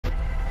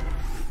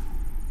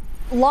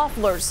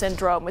Loeffler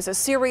syndrome is a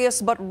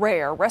serious but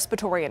rare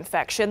respiratory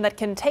infection that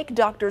can take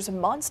doctors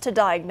months to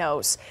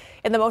diagnose.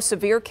 In the most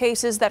severe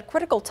cases, that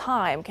critical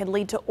time can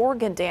lead to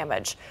organ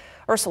damage.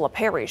 Ursula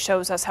Perry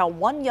shows us how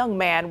one young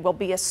man will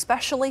be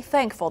especially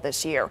thankful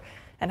this year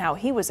and how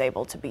he was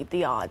able to beat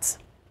the odds.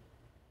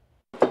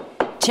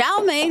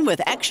 Chow mein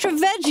with extra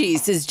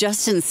veggies is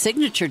Justin's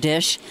signature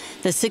dish.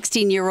 The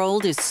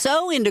 16-year-old is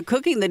so into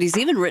cooking that he's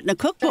even written a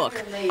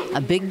cookbook.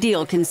 A big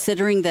deal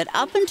considering that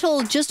up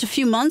until just a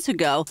few months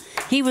ago,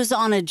 he was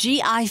on a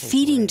GI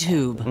feeding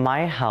tube.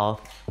 My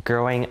health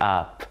growing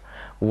up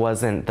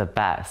wasn't the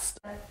best.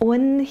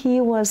 When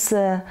he was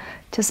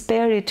just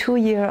barely 2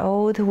 years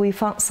old, we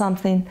found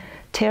something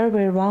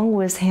terribly wrong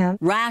with him.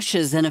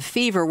 Rashes and a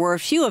fever were a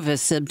few of his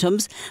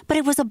symptoms, but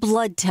it was a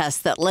blood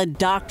test that led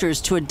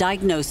doctors to a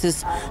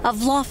diagnosis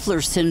of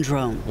Loeffler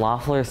syndrome.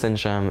 Loeffler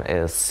syndrome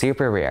is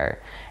super rare,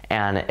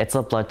 and it's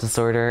a blood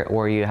disorder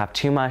where you have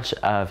too much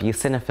of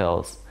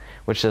eosinophils,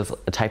 which is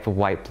a type of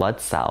white blood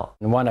cell.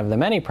 One of the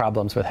many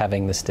problems with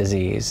having this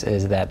disease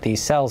is that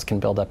these cells can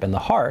build up in the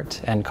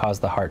heart and cause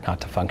the heart not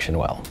to function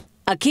well.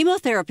 A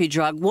chemotherapy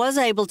drug was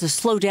able to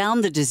slow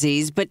down the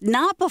disease, but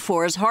not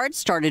before his heart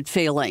started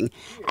failing.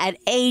 At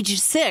age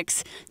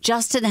 6,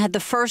 Justin had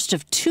the first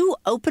of 2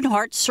 open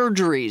heart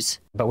surgeries.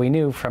 But we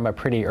knew from a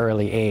pretty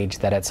early age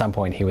that at some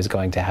point he was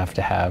going to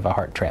have a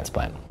heart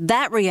transplant.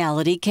 That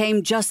reality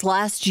came just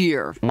last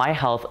year. My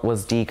health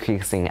was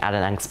decreasing at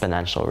an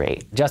exponential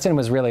rate. Justin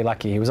was really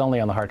lucky. He was only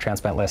on the heart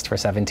transplant list for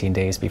 17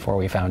 days before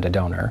we found a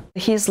donor.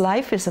 His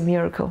life is a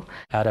miracle.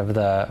 Out of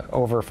the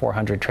over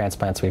 400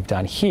 transplants we've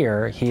done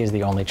here, he is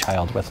the only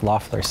child with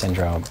Loeffler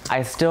syndrome.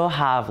 I still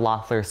have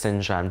Loeffler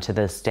syndrome to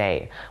this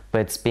day,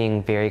 but it's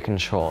being very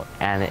controlled,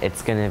 and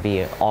it's going to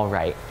be all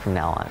right from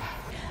now on.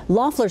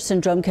 Loeffler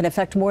syndrome can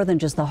affect more than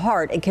just the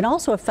heart. It can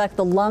also affect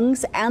the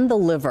lungs and the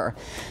liver.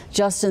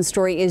 Justin's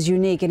story is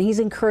unique, and he's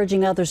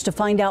encouraging others to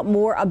find out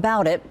more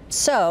about it.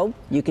 So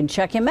you can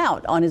check him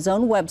out on his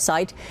own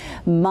website,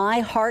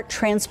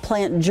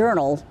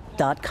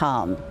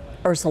 myhearttransplantjournal.com.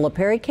 Ursula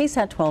Perry,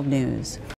 KSAT 12 News.